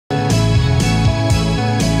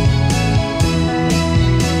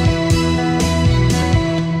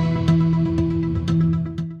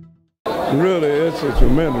It's a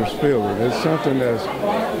tremendous feeling. It's something that's,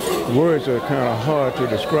 words are kind of hard to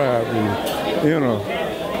describe the inner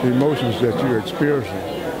emotions that you're experiencing.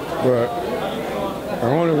 But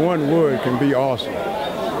only one word can be awesome.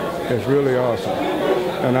 It's really awesome.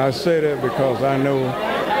 And I say that because I know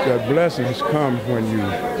that blessings come when you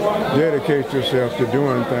dedicate yourself to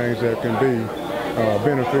doing things that can be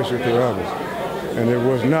beneficial to others. And it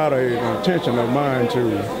was not an intention of mine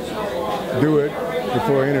to do it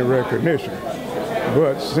for any recognition.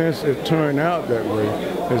 But since it turned out that way,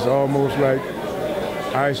 it's almost like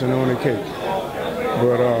icing on the cake.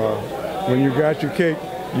 But when you got your cake,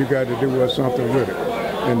 you got to do something with it.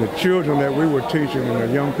 And the children that we were teaching and the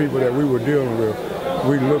young people that we were dealing with,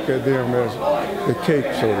 we looked at them as the cake,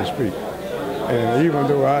 so to speak. And even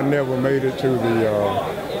though I never made it to the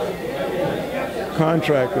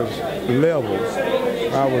contractor's level,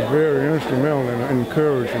 I was very instrumental in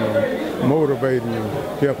encouraging and motivating and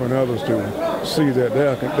helping others to see that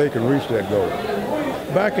they can reach that goal.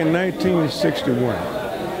 Back in 1961,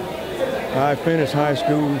 I finished high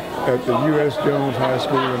school at the U.S. Jones High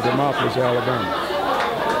School in Demopolis, Alabama.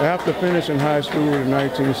 After finishing high school in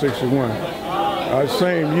 1961,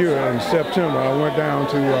 same year in September, I went down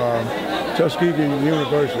to Tuskegee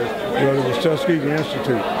University. Well, it was Tuskegee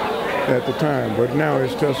Institute at the time, but now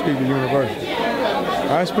it's Tuskegee University.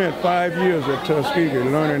 I spent 5 years at Tuskegee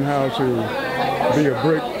learning how to be a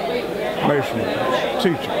brick masonry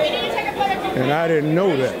teacher. And I didn't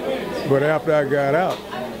know that. But after I got out,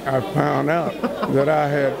 I found out that I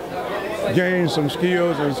had gained some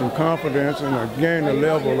skills and some confidence, and I gained a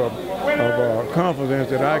level of confidence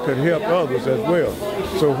that I could help others as well.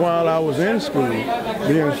 So while I was in school,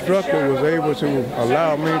 the instructor was able to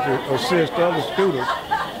allow me to assist other students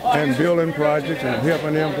in building projects and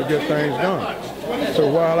helping them to get things done. So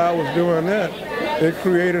while I was doing that, it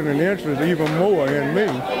created an interest even more in me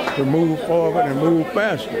to move forward and move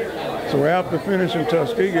faster. So after finishing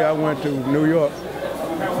Tuskegee, I went to New York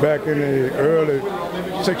back in the early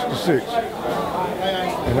 '66.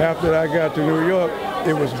 And after I got to New York,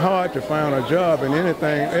 it was hard to find a job in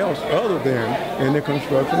anything else other than in the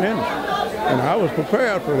construction industry. And I was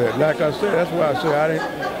prepared for that. Like I said, that's why I said I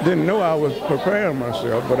didn't know I was preparing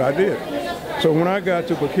myself, but I did. So when I got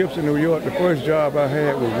to Poughkeepsie, New York, the first job I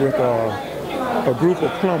had was with a group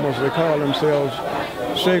of plumbers. They call themselves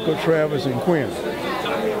Shaker, Travis, and Quinn.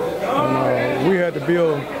 And we had to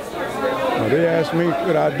build, they asked me,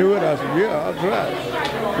 could I do it? I said, yeah, I'll try.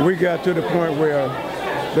 We got to the point where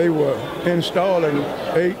they were installing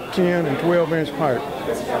 8, 10, and 12-inch pipe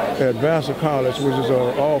at Vassar College, which is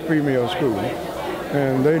an all-female school.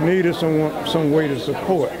 And they needed some way to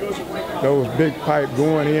support those big pipes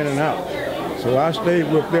going in and out. So I stayed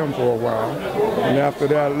with them for a while. And after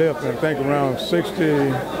that I left, and I think around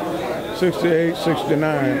 68,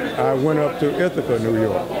 69, I went up to Ithaca, New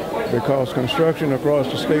York, because construction across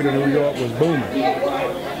the state of New York was booming.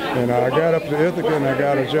 And I got up to Ithaca and I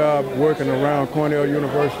got a job working around Cornell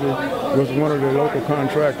University with one of the local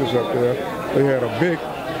contractors up there. They had a big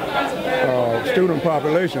student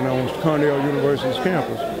population on Cornell University's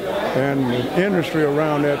campus. And the industry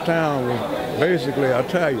around that town was basically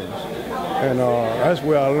Italians. And that's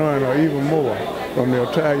where I learned even more from the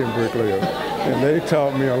Italian bricklayers. And they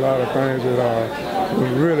taught me a lot of things that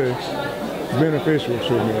was really beneficial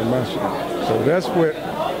to me in my life. So that's what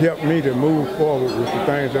helped me to move forward with the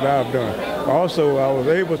things that I've done. Also, I was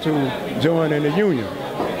able to join in the union.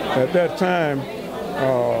 At that time,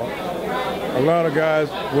 a lot of guys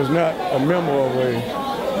was not a member of a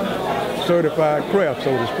certified craft,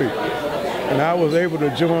 so to speak. And I was able to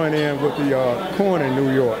join in with the Corning, New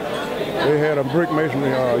York. They had a brick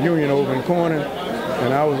masonry union over in Corning,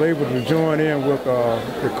 and I was able to join in with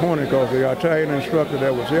the Corning because the Italian instructor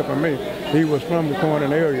that was helping me, he was from the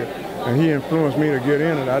Corning area, and he influenced me to get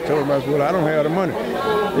in it. I told him, I said, well, I don't have the money.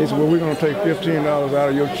 He said, well, we're going to take $15 out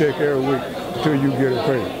of your check every week until you get it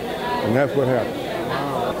paid. And that's what happened.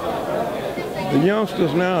 The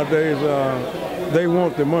youngsters nowadays, they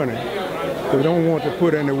want the money. They don't want to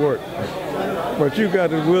put in the work. But you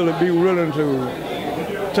got to really be willing to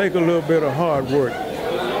take a little bit of hard work.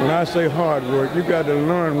 When I say hard work, you got to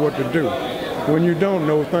learn what to do. When you don't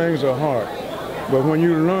know, things are hard. But when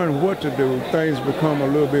you learn what to do, things become a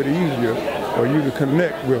little bit easier for you to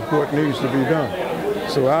connect with what needs to be done.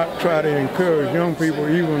 So I try to encourage young people,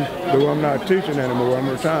 even though I'm not teaching anymore, I'm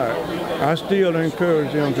retired, I still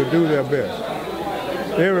encourage them to do their best.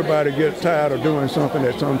 Everybody gets tired of doing something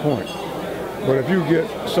at some point. But if you get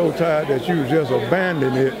so tired that you just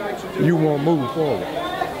abandon it, you won't move forward.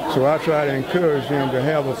 So I try to encourage them to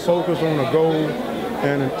have a focus on a goal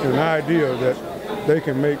and an idea that they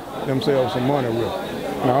can make themselves some money with.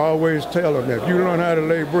 And I always tell them that if you learn how to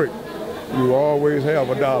lay brick, you always have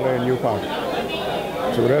 $1 in your pocket.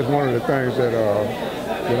 So that's one of the things that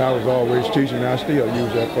I was always teaching, and I still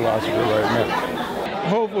use that philosophy right now.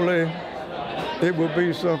 Hopefully, it will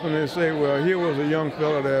be something that say, well, here was a young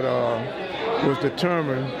fella that was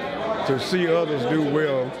determined to see others do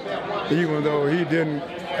well, even though he didn't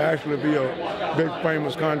actually be a big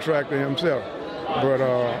famous contractor himself. But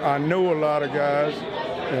I know a lot of guys,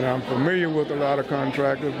 and I'm familiar with a lot of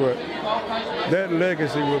contractors, but that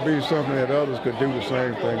legacy would be something that others could do the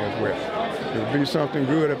same thing as well. It would be something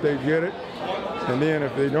good if they get it, and then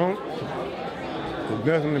if they don't, there's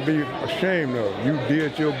nothing to be ashamed of. You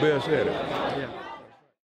did your best at it.